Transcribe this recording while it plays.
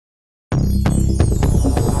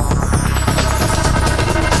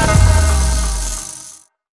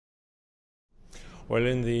Well,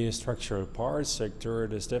 in the structural parts sector,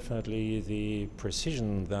 it is definitely the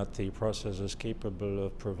precision that the process is capable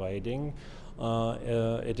of providing.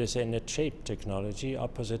 It is a net shape technology,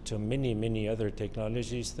 opposite to many other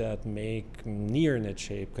technologies that make near net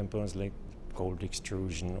shape components like cold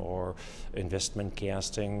extrusion or investment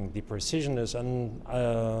casting. The precision is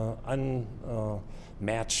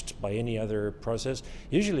unmatched by any other process.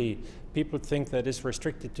 Usually people think that it's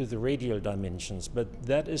restricted to the radial dimensions, but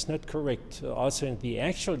that is not correct. Also in the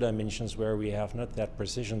actual dimensions where we have not that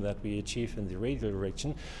precision that we achieve in the radial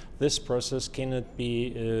direction, this process cannot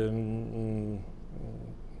be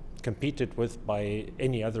competed with by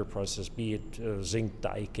any other process, be it zinc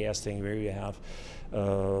die casting, where you have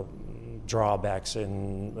drawbacks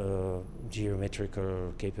in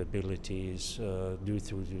geometrical capabilities due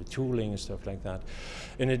to the tooling and stuff like that.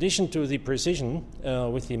 In addition to the precision,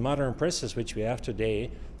 with the modern presses which we have today,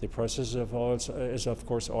 the process is of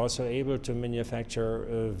course also able to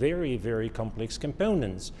manufacture very complex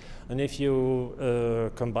components. And if you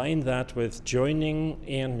combine that with joining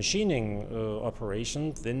and machining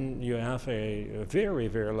operations, then you have a very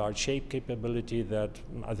large shape capability that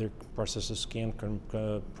other processes can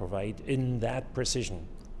provide in that precision.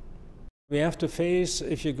 We have to face,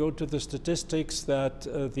 if you go to the statistics, that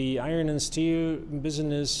the iron and steel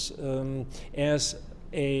business as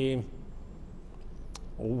a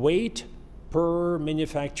weight per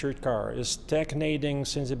manufactured car is stagnating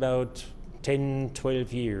since about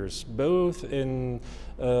 10-12 years, both in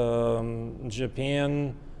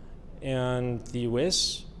Japan and the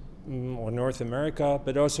US or North America,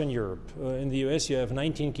 but also in Europe. In the US you have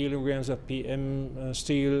 19 kilograms of PM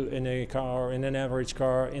steel in a car, in an average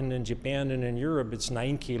car, and in Japan and in Europe it's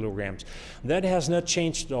 9 kilograms. That has not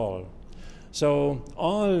changed at all. So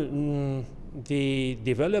all the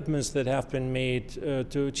developments that have been made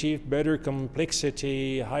to achieve better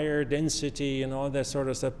complexity, higher density and all that sort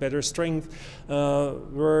of stuff, better strength,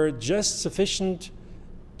 were just sufficient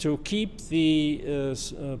to keep the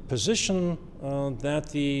position that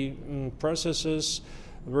the processes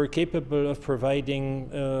were capable of providing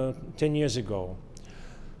 10 years ago.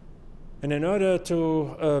 And in order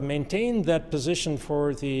to maintain that position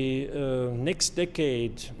for the next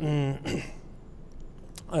decade,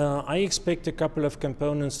 I expect a couple of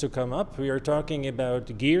components to come up. We are talking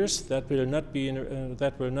about gears. That will not be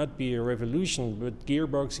a revolution, but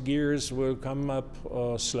gearbox gears will come up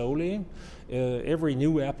slowly. Every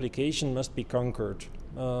new application must be conquered.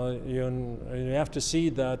 You have to see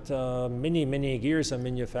that many gears are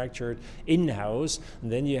manufactured in-house, and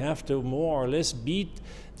then you have to more or less beat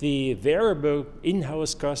the variable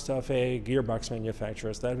in-house cost of a gearbox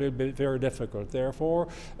manufacturer. That will be very difficult. Therefore,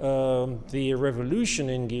 the revolution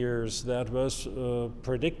in gears that was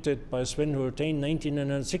predicted by Sven Hultén in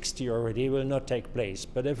 1960 already will not take place.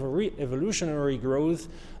 But evolutionary growth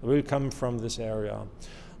will come from this area.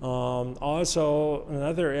 Also,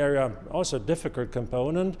 another area, also difficult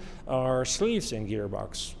component, are sleeves in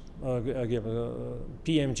gearbox.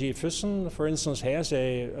 PMG Füssen, for instance, has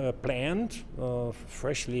a plant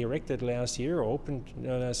freshly erected last year, opened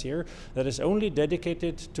last year, that is only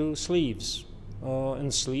dedicated to sleeves.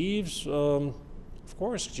 And sleeves, of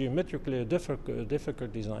course, geometrically a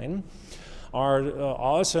difficult design, are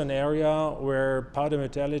also an area where powder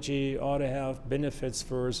metallurgy ought to have benefits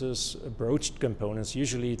versus broached components.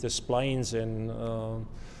 Usually the splines in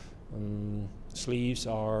sleeves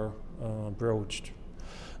are broached.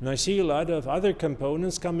 And I see a lot of other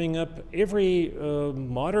components coming up. Every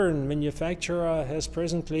modern manufacturer has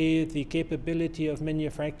presently the capability of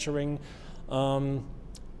manufacturing helically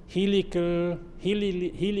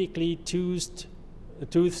toothed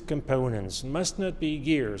components. Must not be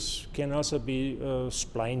gears, can also be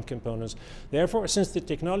spline components. Therefore, since the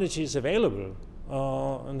technology is available,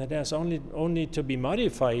 and it has only to be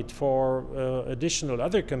modified for additional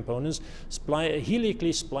other components,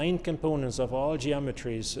 helically splined components of all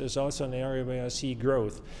geometries is also an area where I see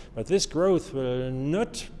growth. But this growth will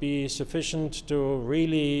not be sufficient to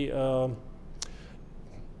really,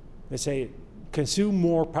 let's say, consume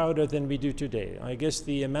more powder than we do today. I guess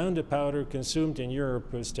the amount of powder consumed in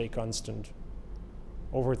Europe will stay constant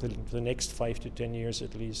over the next 5 to 10 years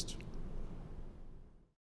at least.